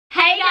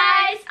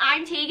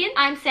I'm Tegan.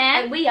 I'm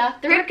Sam. And we are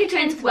the Rybka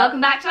Twins.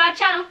 Welcome back to our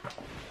channel.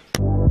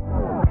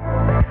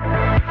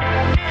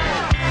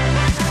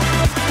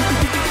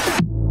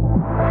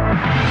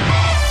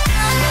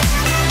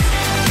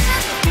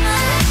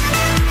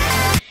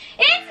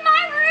 It's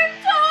my room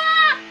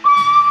tour!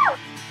 Woo!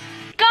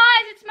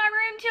 Guys, it's my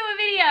room tour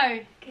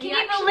video. Can you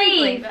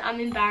believe it?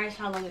 I'm embarrassed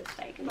how long it's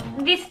taken.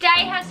 this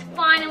day has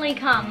finally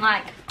come?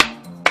 Like,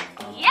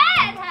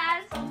 yeah, it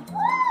has.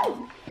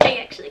 Woo! I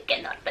actually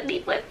cannot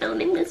believe we're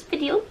filming this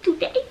video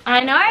today. I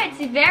know, it's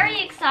very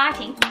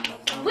exciting.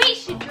 We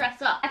should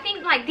dress up. I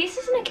think like this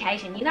is an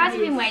occasion. You guys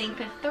have been waiting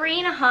for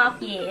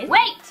 3.5 years.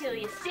 Wait till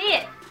you see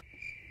it.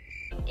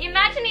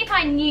 Imagine if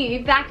I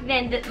knew back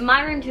then that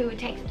my room tour would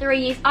take 3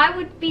 years. I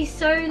would be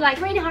so like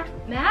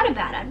 3.5 mad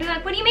about it. I'd be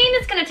like, what do you mean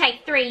it's gonna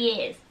take 3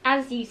 years?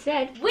 As you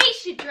said, we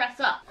should dress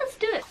up. Let's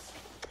do it.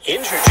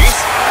 Introducing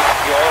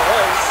your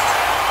host,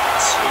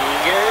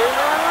 Tegan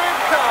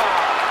Rybka.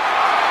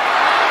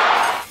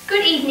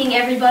 Good evening,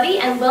 everybody,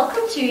 and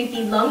welcome to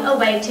the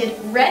long-awaited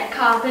red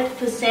carpet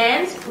for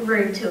Sam's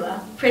room tour.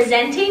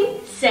 Presenting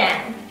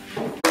Sam.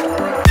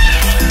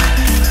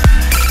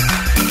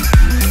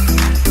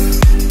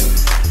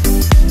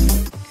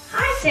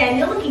 Hi, Sam.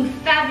 You're looking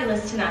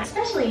fabulous tonight,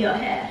 especially your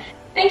hair.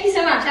 Thank you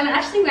so much. I'm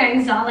actually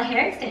wearing ZALA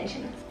hair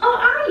extensions. Oh,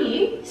 are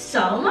you? So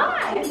am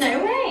I.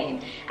 No way.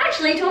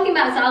 Actually, talking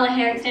about ZALA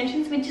hair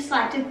extensions, we'd just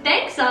like to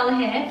thank ZALA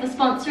Hair for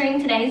sponsoring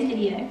today's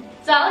video.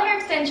 ZALA hair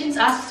extensions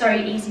are so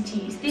easy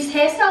to use. This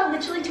hairstyle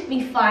literally took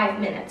me 5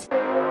 minutes.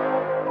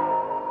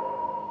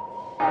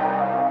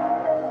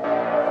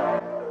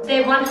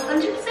 They're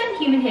 100%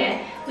 human hair,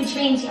 which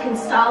means you can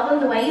style them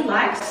the way you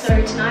like.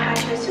 So tonight I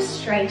chose to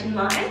straighten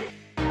mine.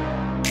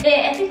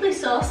 They're ethically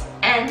sourced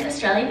and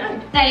Australian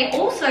owned. They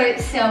also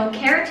sell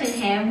keratin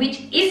hair,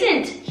 which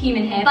isn't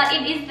human hair, but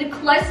it is the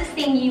closest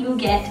thing you will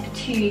get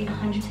to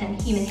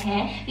 100% human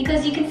hair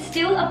because you can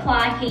still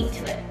apply heat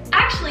to it.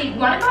 Actually,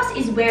 one of us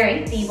is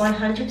wearing the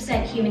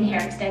 100% human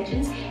hair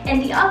extensions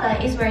and the other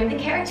is wearing the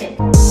keratin.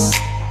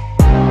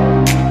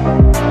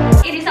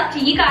 It is up to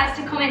you guys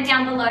to comment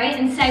down below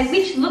and say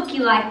which look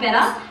you like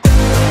better.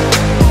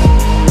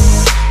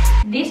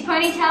 This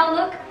ponytail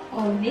look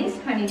or this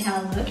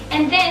ponytail look,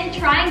 and then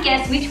try and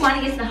guess which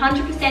one is the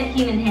 100%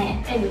 human hair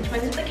and which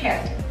one is the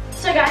keratin.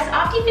 So guys,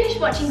 after you finish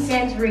watching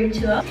Sam's room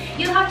tour,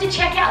 you'll have to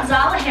check out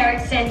ZALA hair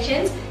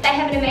extensions. They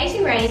have an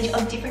amazing range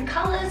of different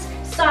colours,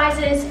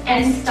 sizes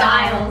and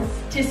styles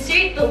to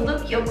suit the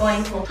look you're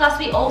going for. Plus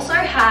we also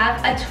have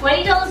a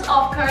 $20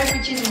 off code,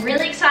 which is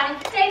really exciting.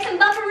 Save some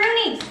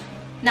buffaroonies.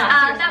 No,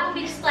 that will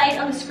be displayed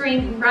on the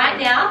screen right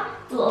now.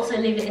 We'll also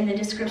leave it in the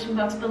description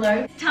box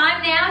below.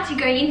 Time now to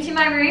go into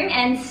my room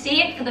and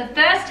see it for the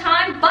first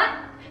time, but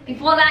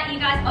before that you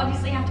guys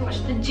obviously have to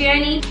watch the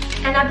journey.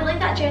 And I believe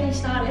that journey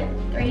started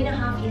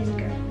 3.5 years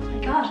ago. Oh my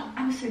god,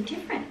 I was so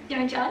different.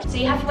 Don't judge. So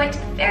you have to wait to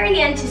the very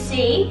end to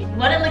see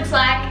what it looks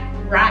like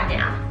right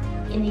now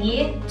in the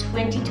year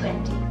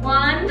 2020.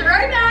 One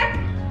throwback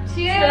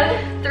to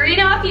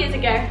 3.5 years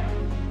ago.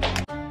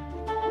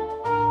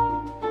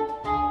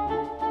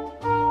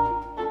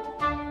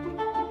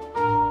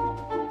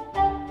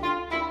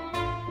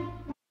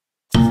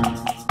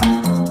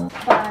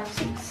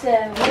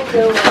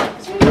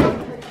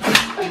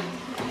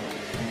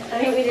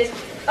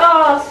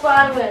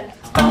 Spider-Man.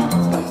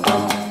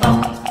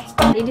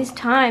 It is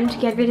time to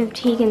get rid of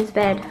Tegan's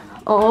bed.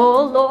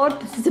 Oh Lord,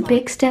 this is a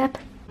big step.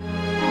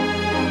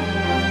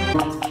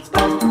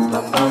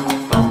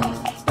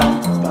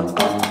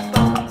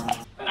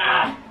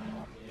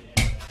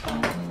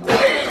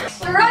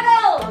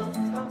 Struggle!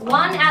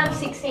 1 out of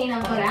 16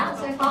 I've got out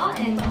so far,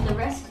 and the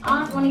rest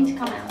aren't wanting to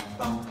come out.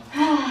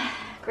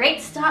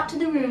 Great start to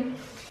the room.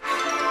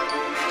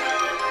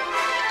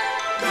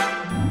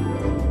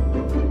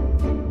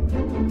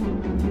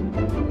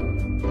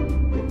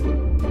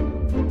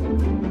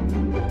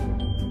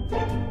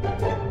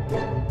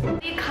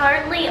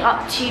 Currently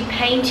up to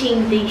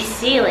painting the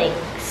ceiling,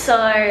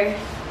 so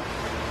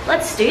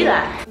let's do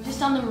that. We've just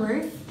done the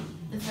roof,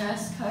 the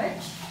first coat,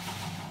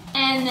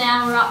 and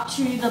now we're up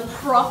to the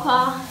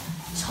proper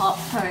top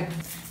coat.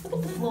 Look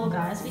at the floor,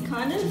 guys. We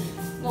kind of,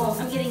 well,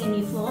 I'm getting a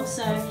new floor,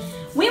 so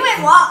we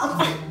went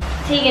wild.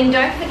 Tegan,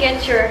 don't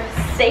forget your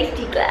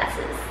safety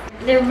glasses.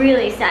 They're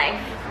really safe.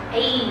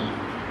 Hey,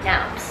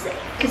 now I'm safe.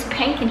 Because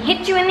paint can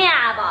hit you in the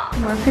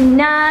eyeball. Work from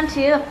 9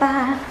 to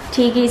 5.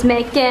 Tiggy's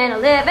making a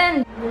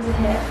living. There's a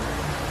hair.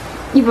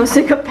 You've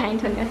also got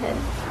paint on your head.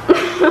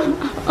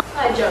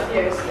 I jump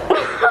here still.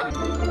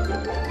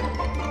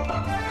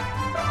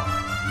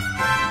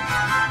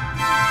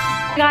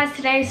 Guys,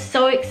 today is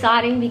so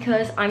exciting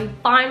because I'm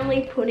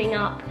finally putting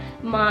up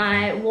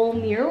my wall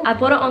mural. I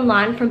bought it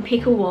online from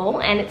Pick a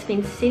Wall and it's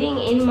been sitting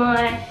in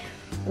my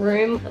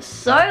room for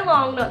so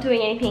long not doing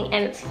anything,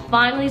 and it's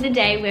finally the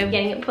day we're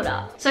getting it put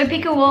up. So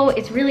Pick a Wall,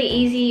 it's really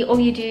easy. All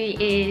you do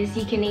is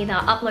you can either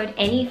upload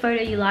any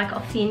photo you like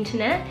off the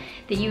internet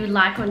that you would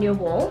like on your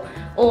wall,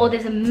 or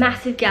there's a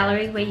massive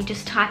gallery where you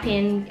just type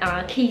in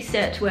key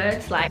search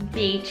words like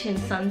beach and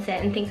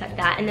sunset and things like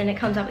that, and then it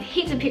comes up with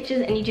heaps of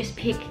pictures and you just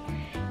pick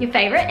your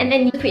favorite, and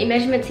then you put your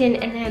measurements in,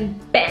 and then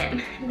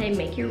bam, they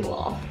make your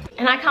wall.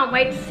 And I can't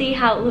wait to see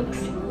how it looks.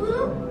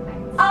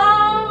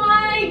 Oh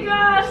my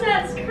gosh,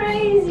 that's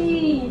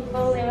crazy.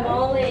 Holy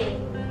moly.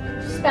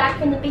 Just back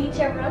from the beach,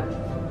 everyone.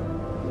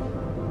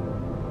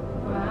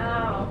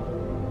 Wow.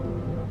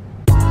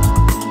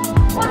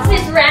 What's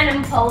this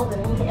random pole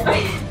doing here?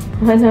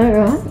 I know,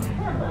 right?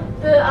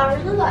 I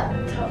really like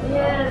the top.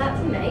 Yeah,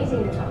 that's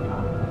amazing, the top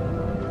part.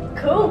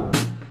 Cool.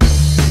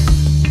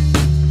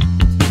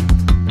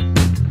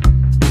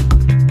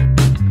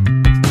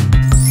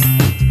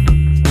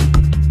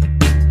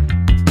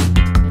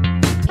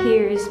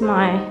 Here is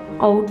my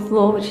old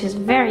floor, which is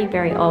very,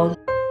 very old.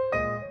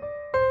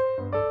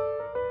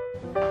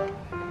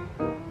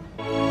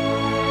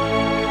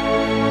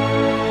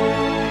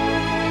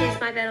 Here's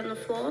my bed on the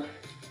floor.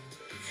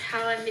 It's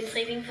how I've been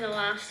sleeping for the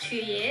last 2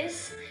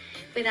 years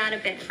without a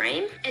bed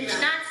frame. And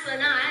tonight's the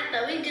night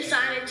that we've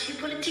decided to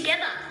put it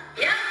together.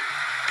 Yep.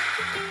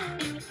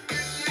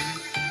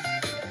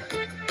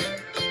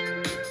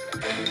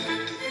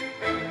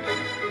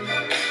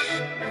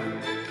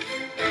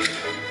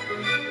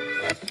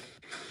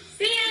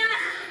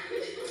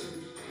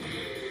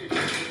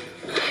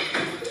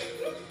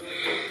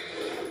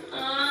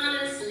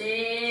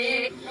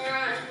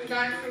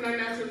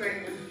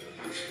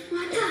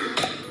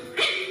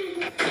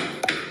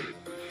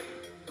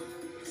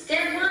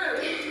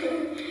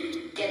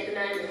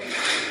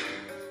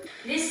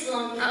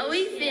 Are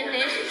we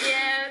finished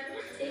yet?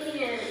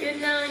 Yeah.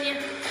 Good knowing you.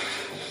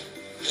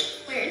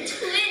 We're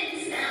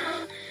twins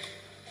now.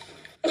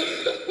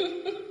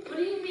 What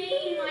do you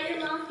mean? Why are you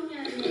laughing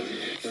at me?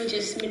 We're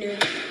just maneuvering.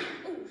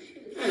 Oh,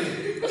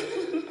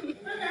 shoot.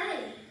 What are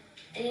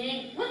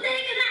they? What the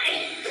heck are they?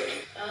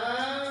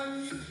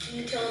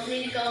 You told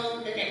me to go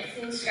with the next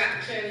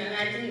instruction and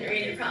I didn't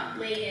read it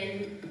properly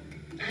and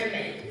I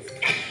made a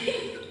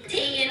mistake.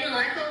 Tegan,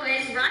 like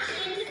always,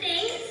 rushing into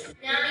things.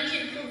 Now I need you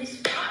to pull this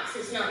box.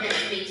 It's not meant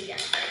to be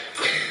together.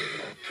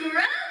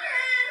 Progress!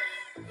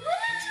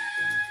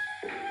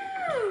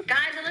 Woo!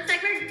 Guys, it looks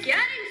like we're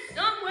getting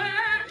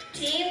somewhere.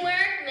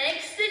 Teamwork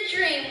makes the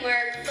dream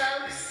work,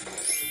 folks.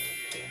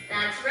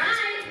 That's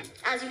right.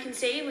 As you can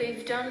see,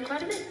 we've done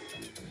quite a bit.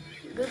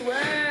 Good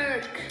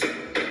work.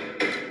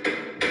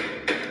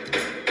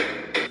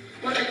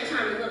 One at a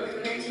time. Look,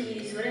 we're going to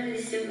use whatever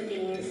this silver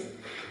thing is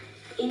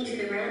into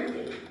the round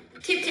thing.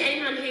 Tip to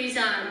anyone who's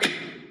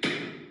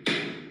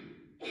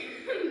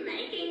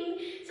making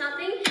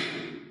something.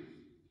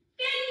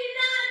 Can you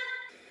not?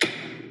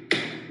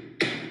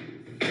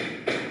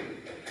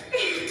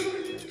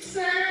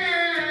 So, I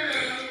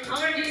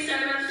want to do so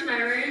much in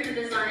my room, but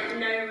there's like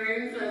no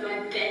room for my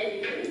bed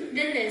even.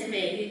 Then there's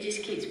me who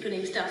just keeps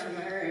putting stuff in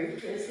my room.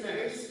 There's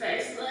no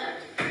space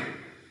left.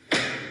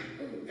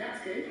 Ooh,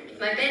 that's good. If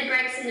my bed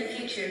breaks in the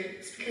future,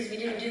 it's because we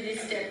didn't do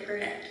this step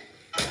correct.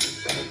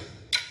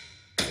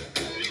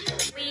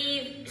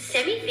 We've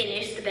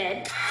semi-finished the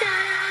bed.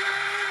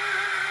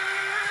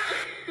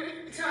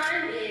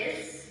 Time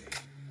is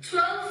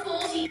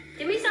 12:40.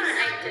 Did we start at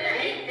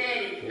 8:30?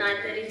 8:30.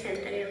 9:30,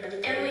 10:30,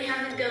 11:30. And we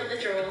haven't built the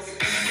drawers.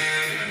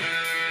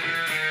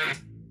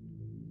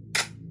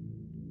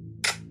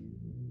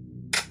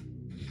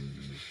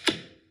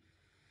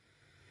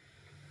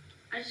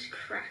 I just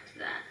cracked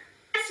that.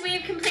 Yes, we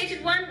have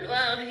completed one.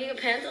 Well, have you got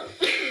pants on?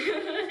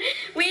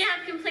 We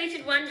have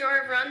completed one drawer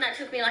of run. That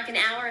took me like an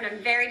hour, and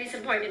I'm very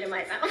disappointed in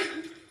myself.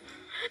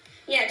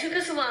 Yeah, it took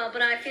us a while,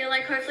 but I feel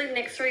like hopefully the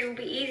next 3 will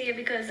be easier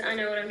because I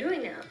know what I'm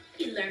doing now.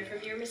 You learn from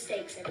your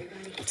mistakes,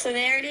 everybody. So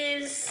there it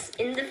is,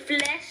 in the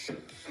flesh.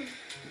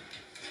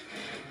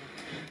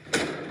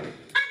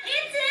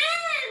 It's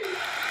in!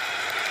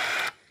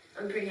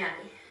 I'm pretty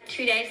happy.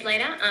 2 days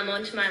later, I'm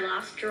on to my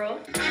last drawer.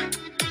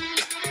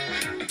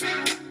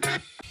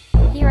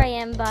 Here I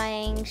am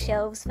buying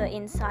shelves for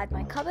inside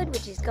my cupboard,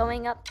 which is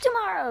going up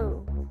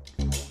tomorrow.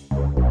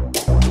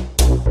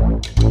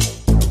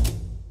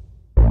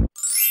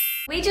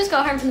 We just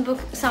got home from the book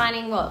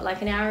signing, what,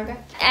 like an hour ago?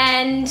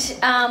 And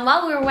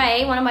while we were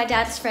away, one of my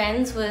dad's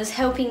friends was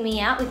helping me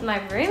out with my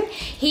room.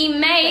 He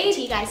made, wait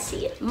till you guys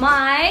see it,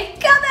 my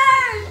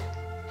cupboard!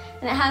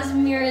 And it has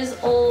mirrors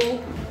all,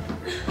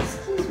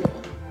 excuse me,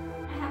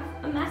 I have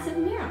a massive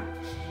mirror.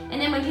 And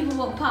then when people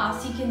walk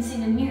past, you can see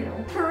the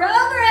mural.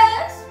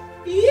 Progress!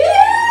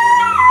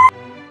 Yeah!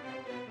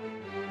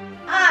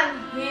 I'm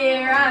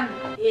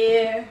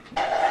here.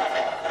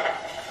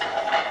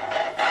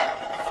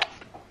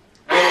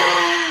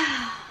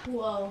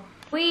 Whoa.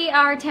 We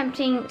are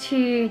attempting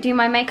to do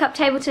my makeup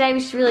table today,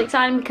 which is really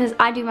exciting because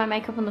I do my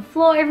makeup on the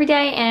floor every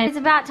day and it's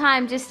about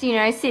time just to, you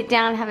know, sit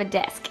down and have a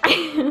desk.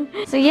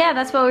 So yeah,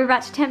 that's what we're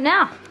about to attempt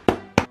now.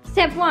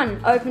 Step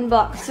 1, open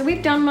box. So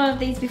we've done one of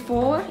these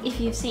before,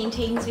 if you've seen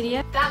Tegan's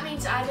video. That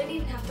means I don't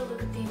even have to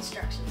look at the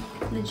instructions.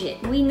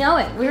 Legit. We know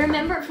it. We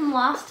remember it from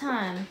last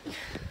time.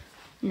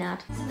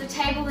 Nut. So the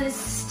table is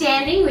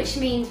standing, which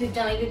means we've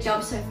done a good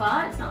job so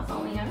far. It's not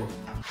falling over.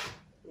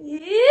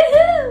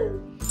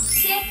 Yoo-hoo!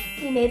 Check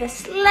You need a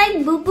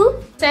slide,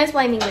 boo-boo. Sam's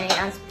blaming me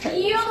as per.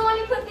 You're the one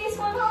who put this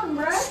one on,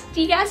 bro.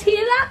 Do you guys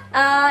hear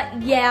that?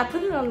 Yeah, I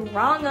put it on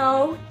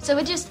wrong-o. So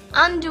we're just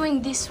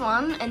undoing this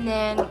one, and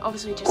then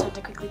obviously we just have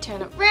to quickly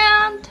turn it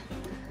around.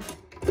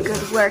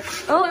 Good work.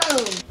 Oh,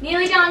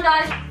 Nearly done,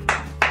 guys.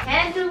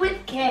 Handle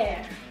with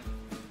care.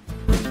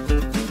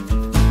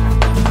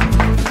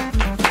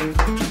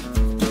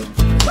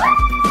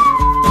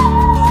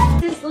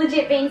 This has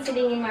legit been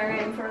sitting in my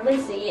room for at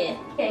least a year.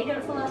 yeah, you got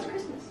it for last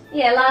Christmas.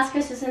 Yeah, last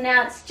Christmas, and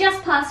now it's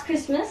just past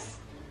Christmas.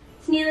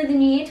 It's nearly the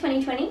new year,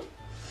 2020.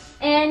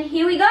 And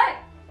here we go.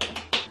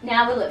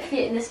 Now will it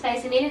fit in the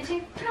space I need it to?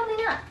 Probably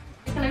not.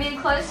 It's gonna be a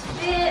close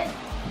fit.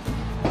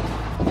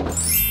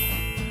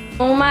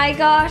 Oh my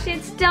gosh,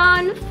 it's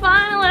done,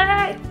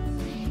 finally!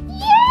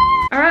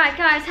 Yeah! Alright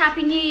guys,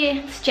 Happy New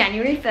Year. It's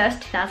January 1st,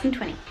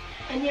 2020.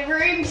 And your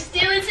room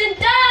still isn't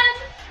done!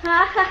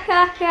 Ha ha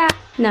ha ha.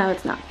 No,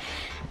 it's not.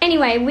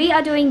 Anyway, we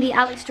are doing the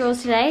Alex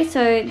drawers today,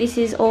 so this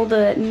is all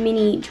the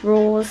mini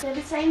drawers. They're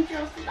the same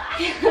drawers as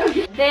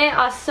that. There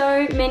are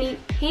so many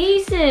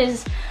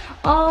pieces.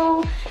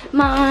 Oh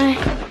my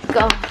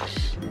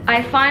gosh.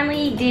 I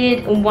finally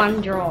did one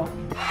drawer.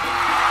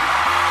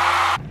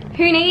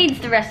 Who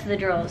needs the rest of the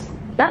drawers?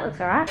 That looks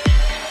alright.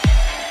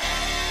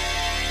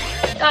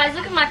 Guys,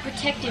 look at my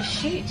protective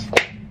chute.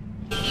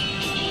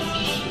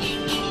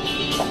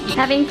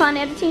 Having fun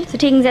editing? So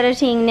Tegan's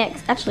editing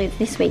next, actually it's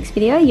this week's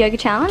video, yoga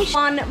challenge.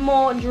 One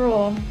more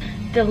drawer.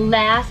 The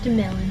last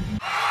melon.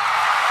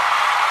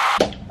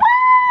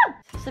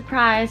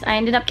 Surprise, I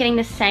ended up getting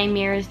the same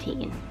mirror as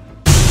Tegan.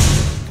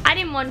 I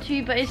didn't want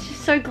to, but it's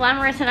just so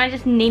glamorous and I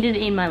just needed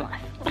it in my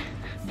life.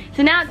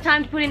 So now it's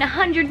time to put in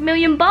 100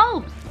 million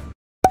bulbs.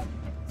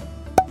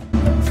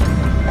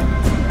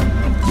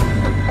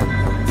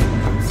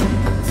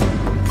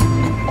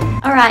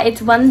 Alright, it's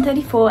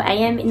 1:34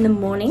 AM in the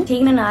morning.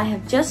 Tegan and I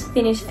have just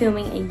finished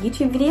filming a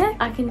YouTube video.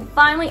 I can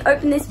finally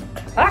open this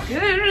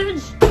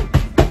package.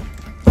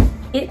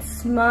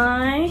 It's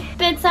my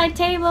bedside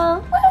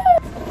table.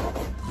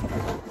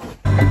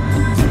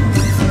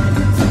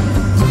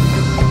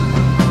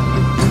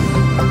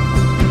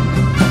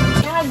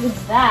 How good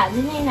is that?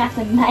 Didn't even have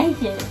to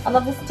make it. I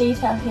love this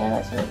detail here,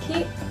 that's really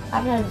cute.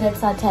 I haven't had a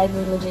bedside table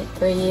in legit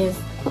 3 years.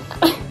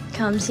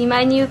 Come see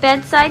my new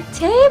bedside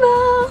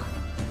table.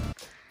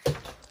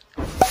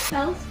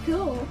 Smells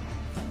cool.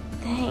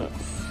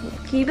 Thanks.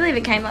 Can you believe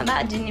it came like that?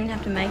 I didn't even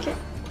have to make it.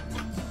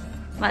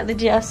 Like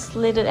legit, I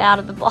slid it out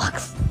of the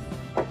box.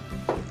 I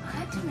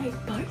had to make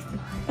both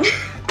mine.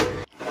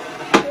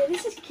 Yeah,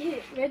 this is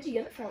cute. Where'd you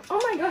get it from?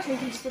 Oh my gosh, I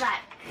used to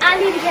that. I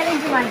need to get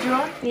into my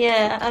drawer.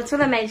 Yeah, that's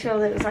what I made sure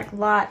that it was like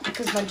light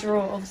because my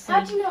drawer obviously.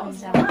 How'd you know it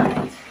was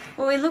light?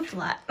 Well, it looked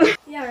light.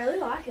 Yeah, I really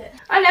like it.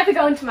 I never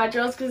go into my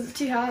drawers because it's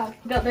too hard.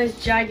 Got those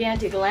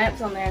gigantic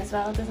lamps on there as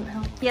well. It doesn't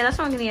help. Yeah, that's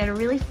why I'm gonna get a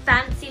really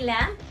fancy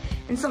lamp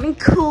and something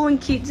cool and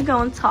cute to go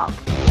on top.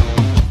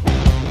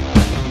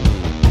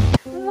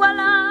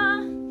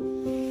 Voila!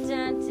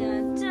 Dun,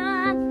 dun,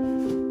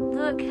 dun.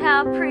 Look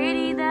how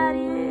pretty that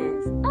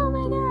is. Oh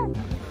my god.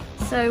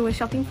 So we're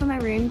shopping for my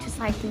room, just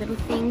like little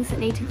things that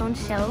need to go on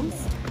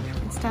shelves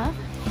and stuff.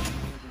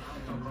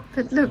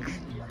 But look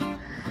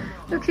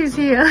who's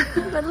here.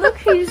 But look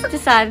who's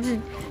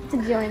decided to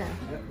join us.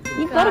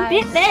 You've got a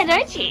bit there,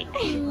 don't you?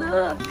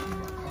 Look.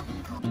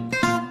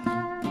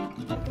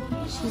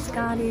 She's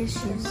got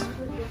issues.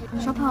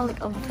 Shopaholic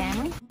of the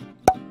family.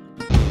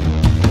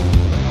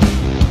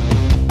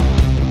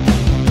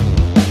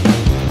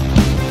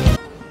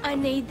 I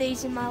need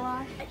these in my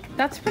life.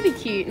 That's pretty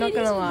cute, not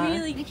gonna lie.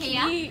 Really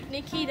cute,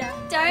 Nikita.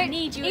 Don't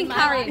need you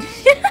encourage.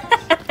 in my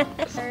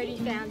life. I already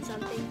found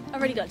something. I've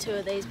already got 2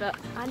 of these, but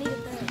I need a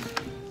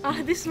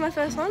third. This is my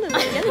first one and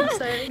I'm getting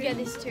so. Yeah,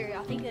 this too.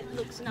 I think it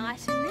looks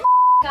nice in there.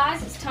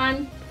 Guys, it's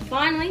time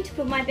finally to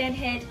put my bed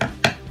head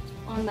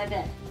on my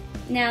bed.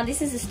 Now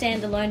this is a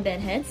standalone bed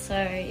head, so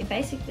it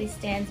basically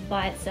stands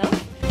by itself.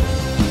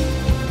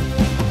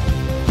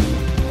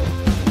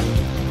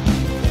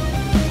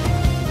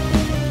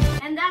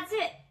 And that's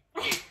it.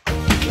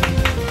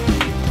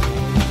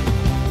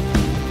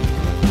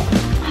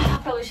 I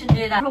probably shouldn't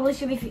do that. Probably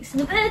should be fixing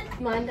the bed.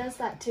 Mine does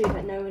that too,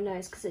 but no one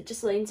knows because it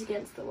just leans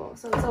against the wall,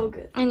 so it's all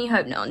good. And you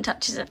hope no one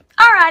touches it.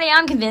 Alrighty,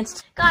 I'm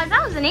convinced. Guys,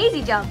 that was an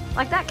easy job.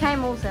 Like that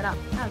came all set up.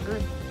 How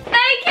good.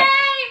 They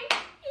came!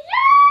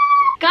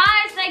 Yeah!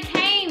 Guys, they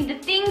came. The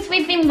things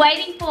we've been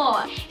waiting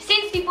for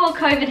since before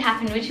COVID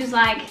happened, which was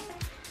like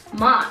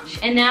March,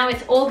 and now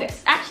it's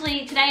August.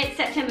 Actually, today it's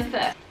September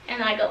 1st.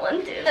 And I got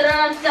one too.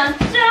 Dun, dun,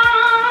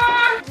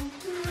 dun.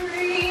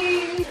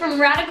 From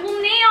Radical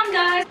Neon,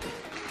 guys.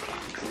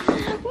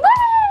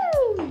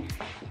 Woo!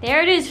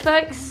 There it is,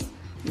 folks.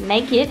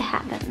 Make it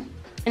happen.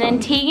 And then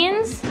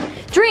Tegan's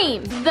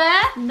dream. The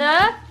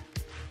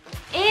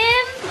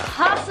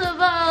impossible.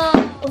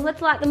 Well,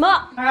 let's light them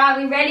up. All right,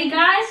 we ready,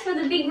 guys, for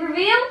the big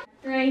reveal?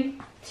 3,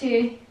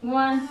 2,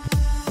 1.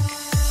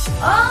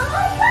 Oh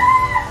my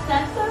gosh,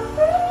 that's so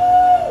pretty.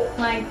 Oh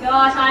my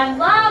gosh, I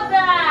love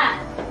that.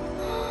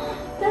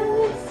 That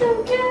looks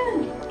so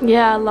good.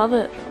 Yeah, I love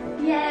it.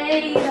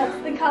 Yay, that's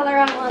the color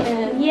I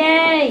wanted.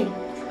 Yay!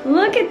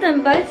 Look at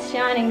them both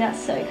shining. That's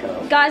so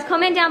cool. Guys,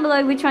 comment down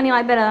below which one you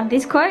like better.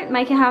 This quote,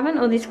 make it happen,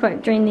 or this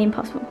quote, dream the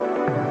impossible.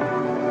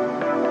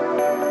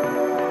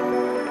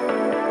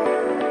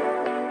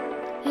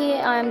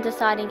 Here I am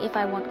deciding if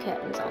I want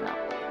curtains or not.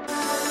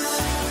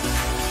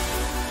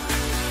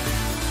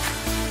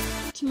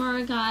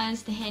 Tomorrow,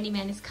 guys, the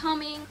handyman is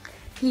coming.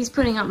 He's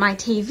putting up my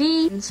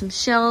TV and some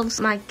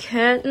shelves, my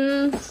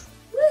curtains,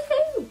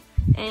 woohoo,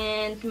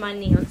 and my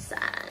neon sign.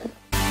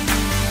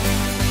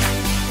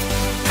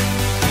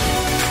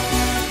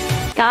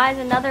 Guys,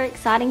 another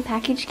exciting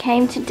package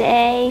came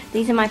today.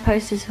 These are my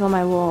posters for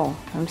my wall.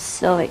 I'm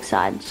so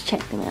excited to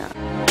check them out.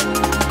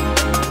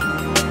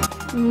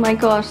 Oh my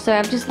gosh, so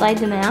I've just laid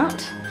them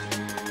out.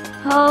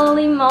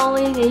 Holy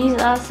moly,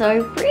 these are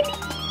so pretty.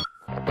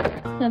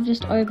 I've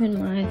just opened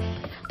my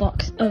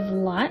box of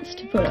lights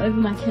to put over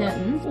my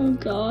curtains. Oh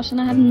gosh, and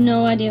I have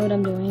no idea what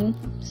I'm doing.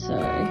 So,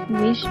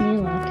 wish me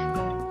luck.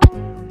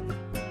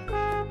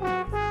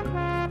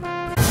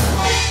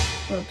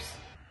 Whoops.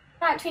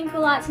 Right,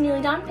 twinkle lights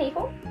nearly done,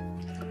 people.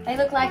 They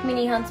look like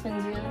mini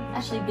huntsmans, really.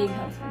 Actually, big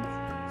huntsmans.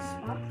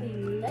 Sparkly,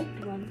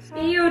 light ones.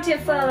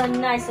 Beautiful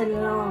and nice and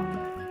long.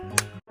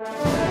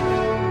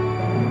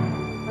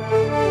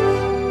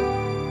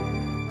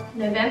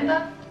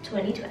 November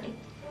 2020.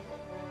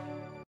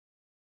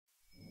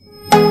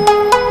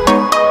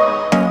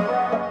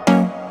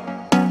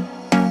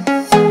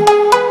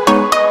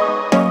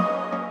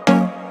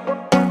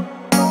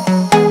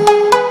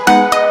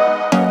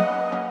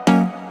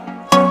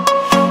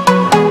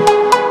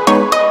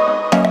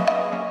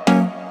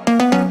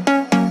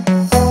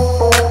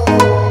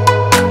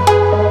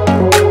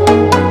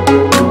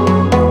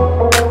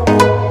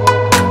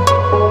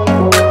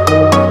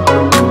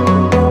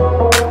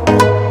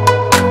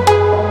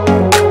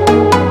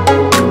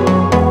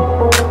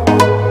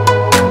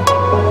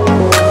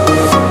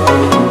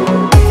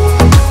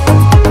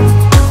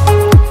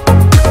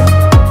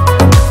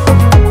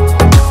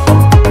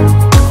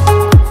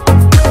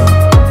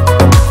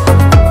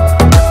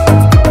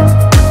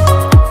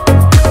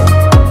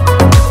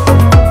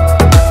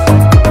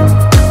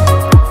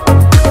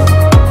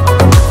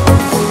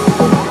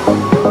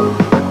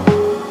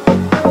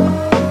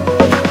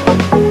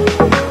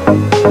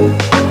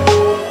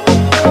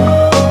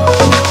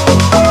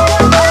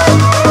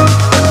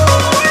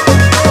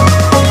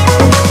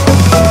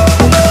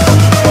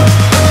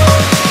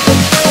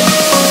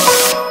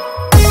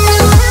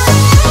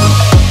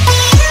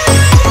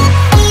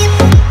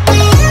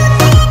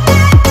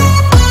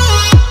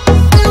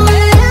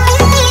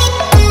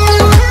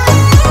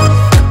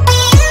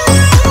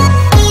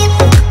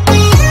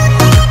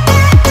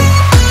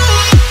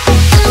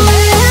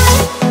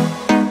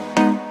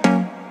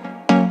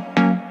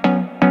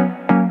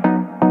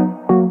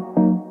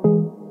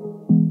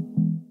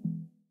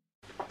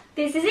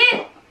 This is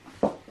it.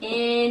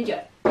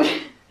 Enjoy.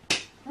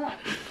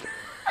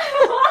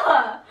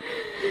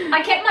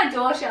 I kept my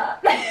door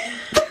shut.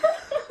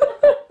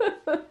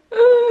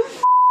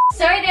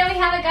 So there we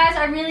have it, guys.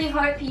 I really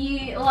hope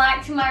you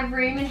liked my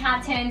room and how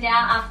it turned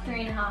out after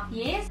 3.5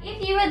 years.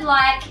 If you would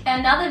like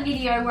another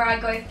video where I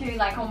go through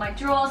like all my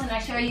drawers and I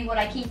show you what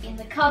I keep in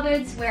the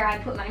cupboards, where I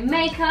put my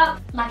makeup,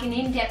 like an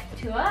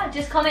in-depth tour,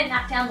 just comment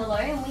that down below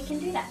and we can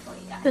do that for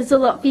you guys. There's a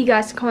lot for you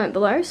guys to comment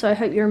below, so I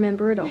hope you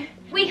remember it all.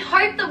 We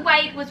hope the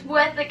wait was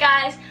worth it,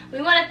 guys.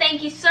 We want to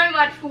thank you so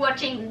much for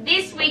watching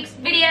this week's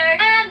video.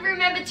 And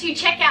remember to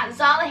check out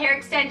ZALA hair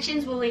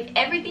extensions. We'll leave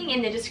everything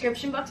in the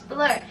description box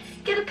below.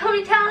 Get a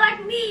ponytail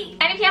like me.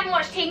 And if you haven't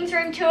watched Tegan's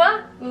room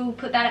tour, we'll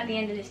put that at the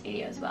end of this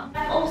video as well.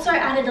 I've also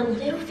added a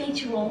little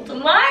feature wall to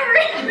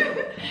my room.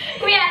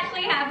 We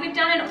actually have. We've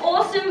done an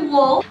awesome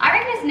wall. I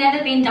reckon it's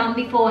never been done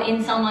before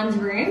in someone's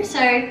room. So,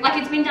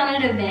 like, it's been done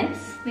at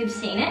events. We've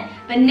seen it,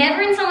 but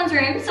never in someone's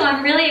room, so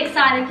I'm really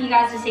excited for you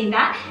guys to see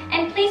that.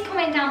 And please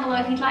comment down below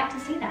if you'd like to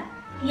see that.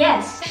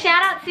 Yes.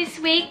 Shout outs this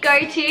week go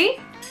to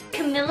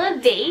Camilla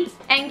V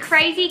and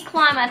Crazy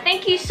Climber.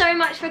 Thank you so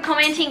much for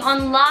commenting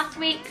on last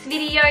week's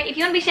video. If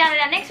you want to be shouted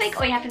out next week,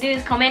 all you have to do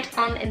is comment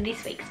on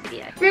this week's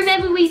video.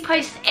 Remember, we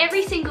post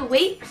every single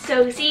week,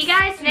 so we'll see you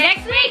guys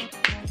next week.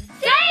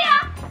 See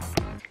ya!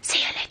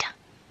 See you later.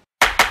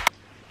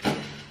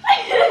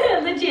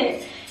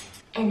 Legit.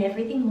 And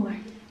everything more.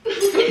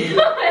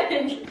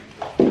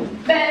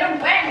 Better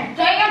when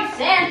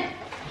dancing.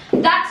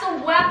 That's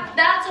a wrap.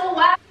 That's a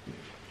wrap.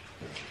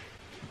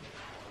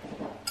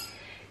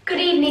 Good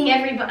evening,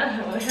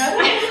 everybody.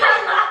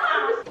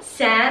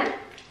 Sam.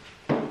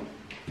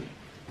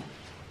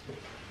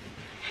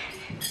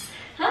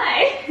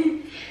 Hi.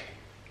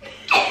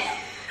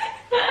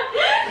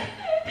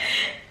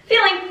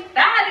 Feeling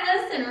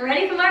fabulous and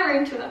ready for my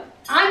room tour.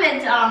 I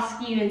meant to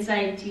ask you and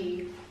say to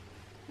you.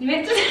 You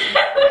meant to.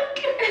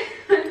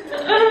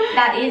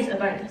 That is a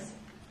bonus.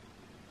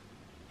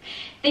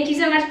 Thank you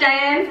so much,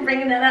 Diane, for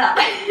bringing that up.